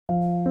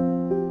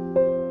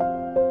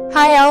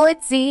Hi all,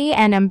 it's Z,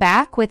 and I'm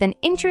back with an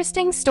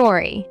interesting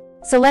story.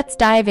 So let's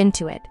dive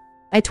into it.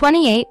 At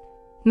 28,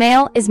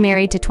 male is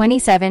married to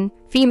 27,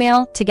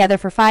 female, together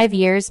for 5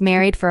 years,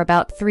 married for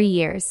about 3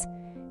 years.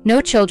 No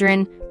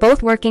children,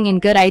 both working in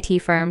good IT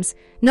firms,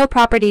 no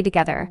property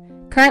together,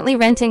 currently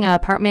renting an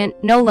apartment,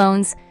 no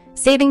loans,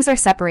 savings are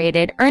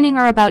separated, earning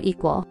are about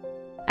equal.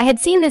 I had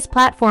seen this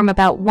platform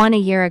about 1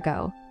 year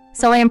ago,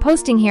 so I am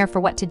posting here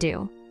for what to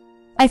do.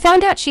 I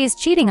found out she is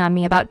cheating on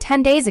me about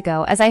 10 days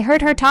ago as I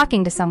heard her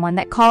talking to someone.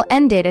 That call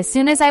ended as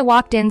soon as I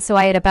walked in, so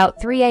I at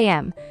about 3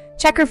 a.m.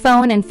 check her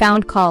phone and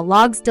found call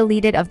logs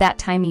deleted of that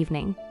time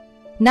evening.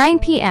 9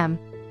 p.m.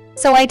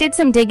 So I did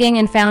some digging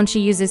and found she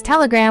uses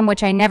Telegram,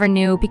 which I never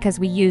knew because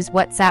we use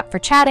WhatsApp for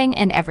chatting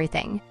and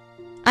everything.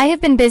 I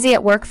have been busy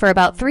at work for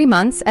about 3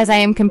 months as I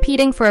am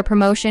competing for a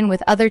promotion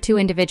with other 2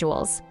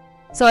 individuals,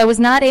 so I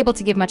was not able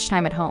to give much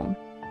time at home.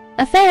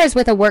 Affairs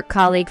with a work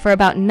colleague for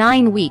about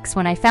 9 weeks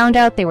when I found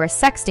out they were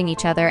sexting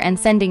each other and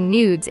sending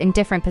nudes in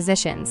different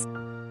positions.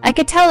 I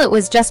could tell it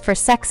was just for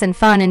sex and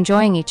fun,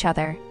 enjoying each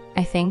other,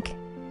 I think,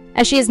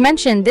 as she has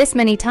mentioned this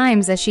many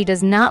times, as she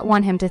does not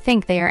want him to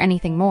think they are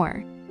anything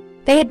more.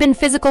 They had been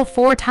physical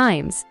 4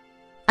 times.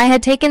 I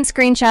had taken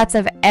screenshots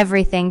of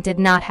everything, did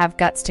not have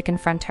guts to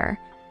confront her.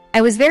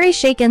 I was very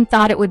shaken,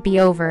 thought it would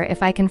be over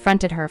if I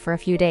confronted her for a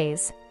few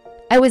days.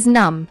 I was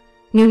numb,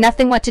 knew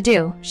nothing what to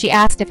do. She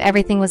asked if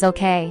everything was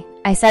okay.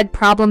 I said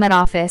problem at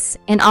office.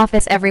 In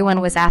office everyone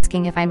was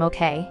asking if I'm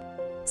okay.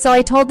 So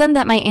I told them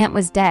that my aunt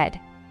was dead.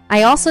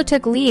 I also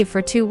took leave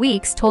for 2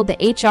 weeks, told the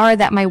HR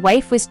that my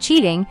wife was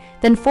cheating,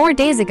 then 4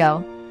 days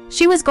ago,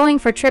 she was going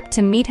for a trip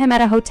to meet him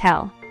at a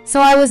hotel. So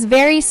I was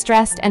very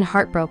stressed and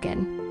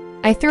heartbroken.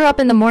 I threw up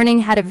in the morning,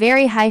 had a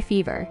very high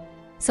fever.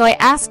 So I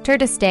asked her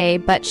to stay,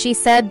 but she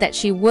said that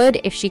she would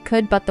if she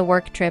could, but the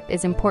work trip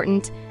is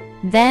important.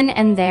 Then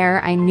and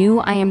there I knew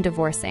I am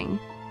divorcing.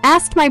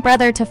 Asked my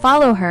brother to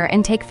follow her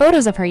and take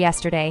photos of her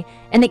yesterday,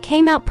 and it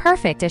came out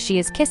perfect as she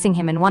is kissing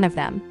him in one of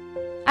them.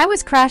 I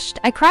was crushed,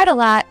 I cried a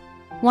lot,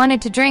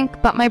 wanted to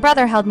drink, but my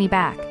brother held me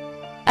back.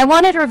 I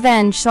wanted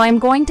revenge, so I'm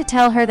going to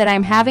tell her that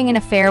I'm having an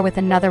affair with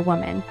another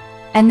woman,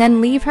 and then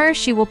leave her.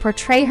 She will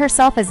portray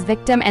herself as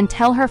victim and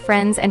tell her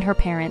friends and her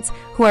parents,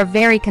 who are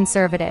very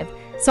conservative,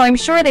 so I'm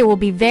sure they will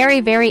be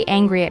very, very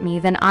angry at me.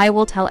 Then I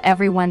will tell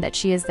everyone that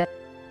she is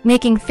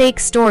making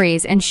fake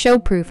stories and show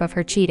proof of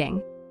her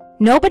cheating.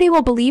 Nobody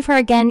will believe her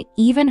again,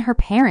 even her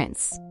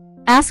parents.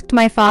 Asked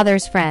my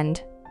father's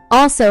friend,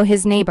 also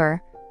his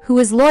neighbor, who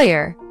is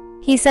lawyer.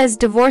 He says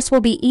divorce will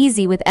be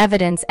easy with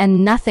evidence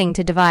and nothing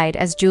to divide,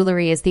 as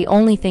jewelry is the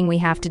only thing we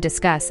have to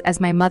discuss,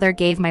 as my mother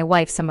gave my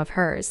wife some of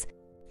hers.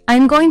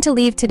 I'm going to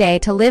leave today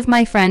to live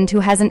my friend who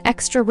has an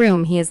extra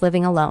room. He is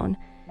living alone.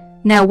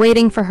 Now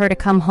waiting for her to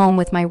come home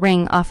with my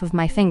ring off of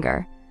my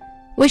finger.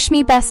 Wish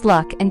me best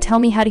luck and tell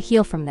me how to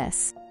heal from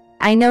this.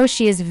 I know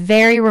she is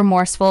very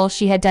remorseful.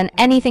 She had done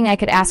anything I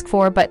could ask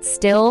for, but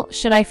still,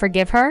 should I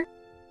forgive her?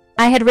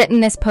 I had written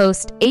this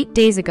post 8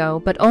 days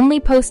ago, but only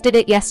posted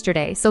it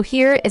yesterday, so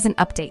here is an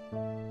update.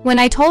 When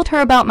I told her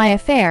about my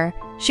affair,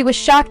 she was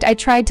shocked. I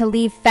tried to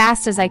leave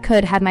fast as I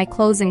could, had my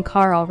clothes in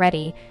car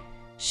already.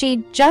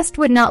 She just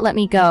would not let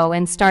me go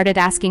and started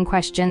asking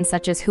questions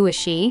such as, who is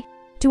she?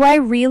 Do I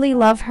really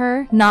love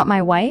her, not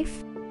my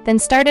wife? Then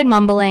started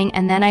mumbling,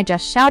 and then I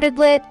just shouted,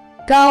 "Lit,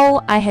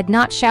 go!" I had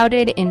not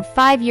shouted in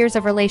 5 years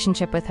of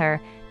relationship with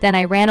her. Then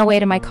I ran away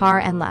to my car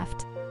and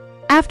left.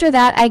 After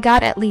that, I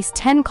got at least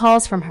 10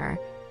 calls from her.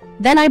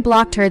 Then I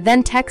blocked her.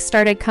 Then texts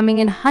started coming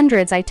in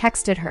hundreds. I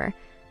texted her,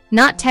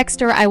 not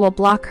text her, I will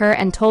block her,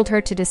 and told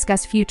her to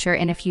discuss future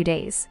in a few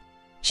days.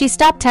 She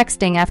stopped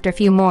texting after a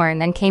few more and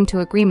then came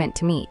to agreement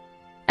to meet.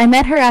 I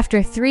met her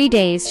after 3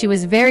 days. She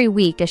was very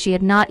weak as she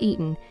had not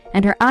eaten,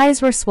 and her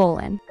eyes were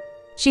swollen.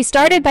 She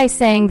started by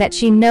saying that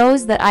she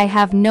knows that I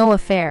have no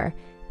affair,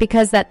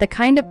 because that the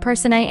kind of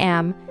person I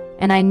am,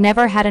 and I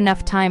never had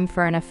enough time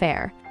for an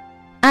affair.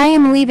 I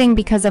am leaving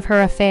because of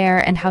her affair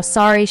and how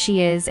sorry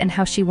she is and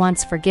how she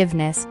wants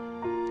forgiveness.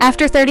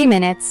 After 30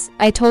 minutes,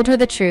 I told her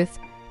the truth.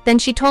 Then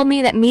she told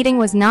me that meeting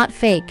was not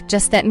fake,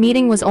 just that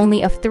meeting was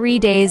only of 3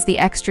 days. The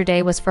extra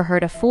day was for her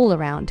to fool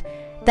around.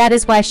 That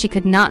is why she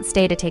could not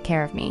stay to take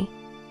care of me.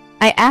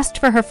 I asked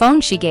for her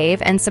phone, she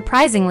gave, and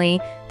surprisingly,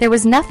 there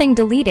was nothing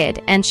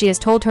deleted, and she has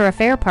told her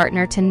affair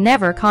partner to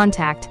never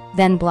contact,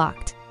 then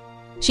blocked.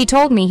 She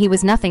told me he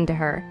was nothing to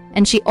her,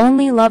 and she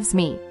only loves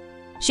me.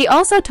 She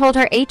also told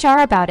her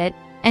HR about it,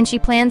 and she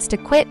plans to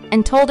quit,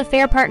 and told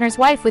affair partner's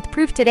wife with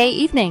proof today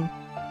evening.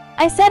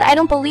 I said I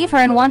don't believe her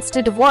and wants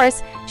to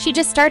divorce. She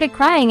just started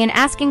crying and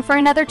asking for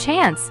another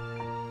chance.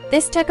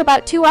 This took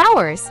about 2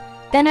 hours.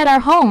 Then at our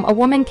home, a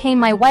woman came.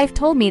 My wife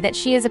told me that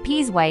she is a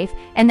P's wife,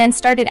 and then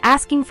started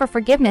asking for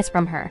forgiveness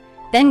from her,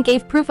 then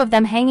gave proof of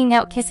them hanging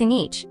out kissing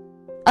each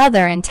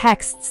other in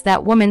texts.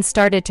 That woman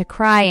started to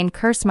cry and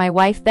curse my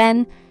wife,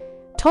 then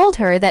told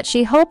her that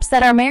she hopes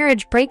that our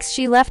marriage breaks.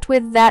 She left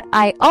with that.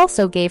 I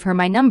also gave her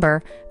my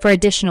number for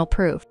additional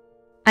proof.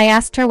 I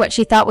asked her what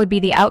she thought would be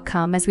the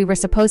outcome, as we were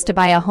supposed to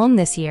buy a home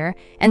this year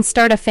and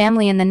start a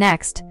family in the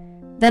next.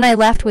 Then I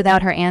left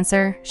without her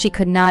answer. She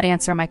could not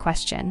answer my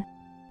question.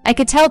 I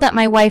could tell that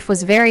my wife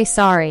was very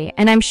sorry,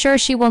 and I'm sure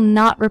she will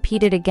not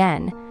repeat it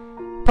again.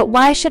 But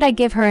why should I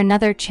give her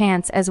another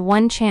chance, as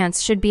one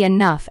chance should be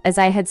enough, as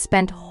I had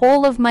spent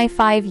whole of my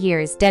 5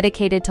 years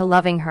dedicated to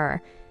loving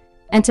her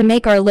and to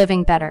make our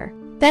living better.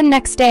 Then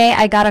next day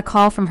I got a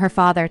call from her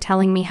father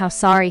telling me how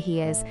sorry he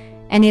is,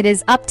 and it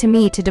is up to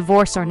me to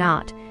divorce or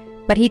not.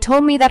 But he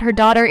told me that her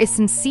daughter is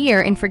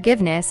sincere in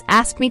forgiveness,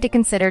 asked me to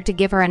consider to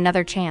give her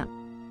another chance.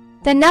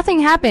 Then nothing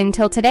happened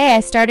till today.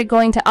 I started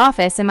going to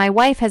office and my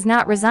wife has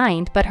not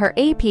resigned, but her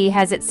AP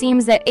has. It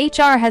seems that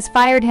HR has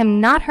fired him,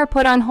 not her,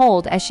 put on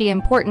hold as she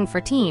important for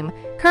team.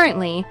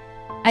 Currently,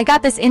 I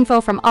got this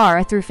info from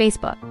R through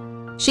Facebook.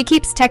 She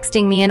keeps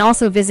texting me and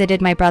also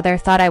visited my brother,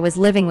 thought I was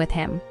living with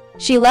him.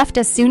 She left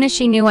as soon as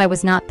she knew I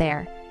was not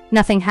there.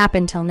 Nothing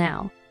happened till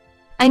now.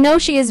 I know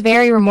she is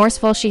very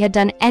remorseful. She had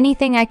done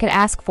anything I could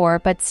ask for,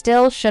 but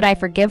still, should I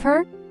forgive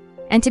her?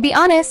 And to be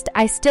honest,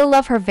 I still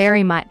love her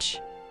very much.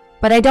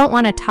 But I don't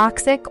want a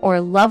toxic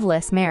or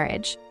loveless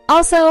marriage.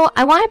 Also,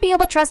 I want to be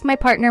able to trust my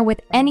partner with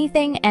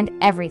anything and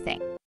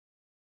everything.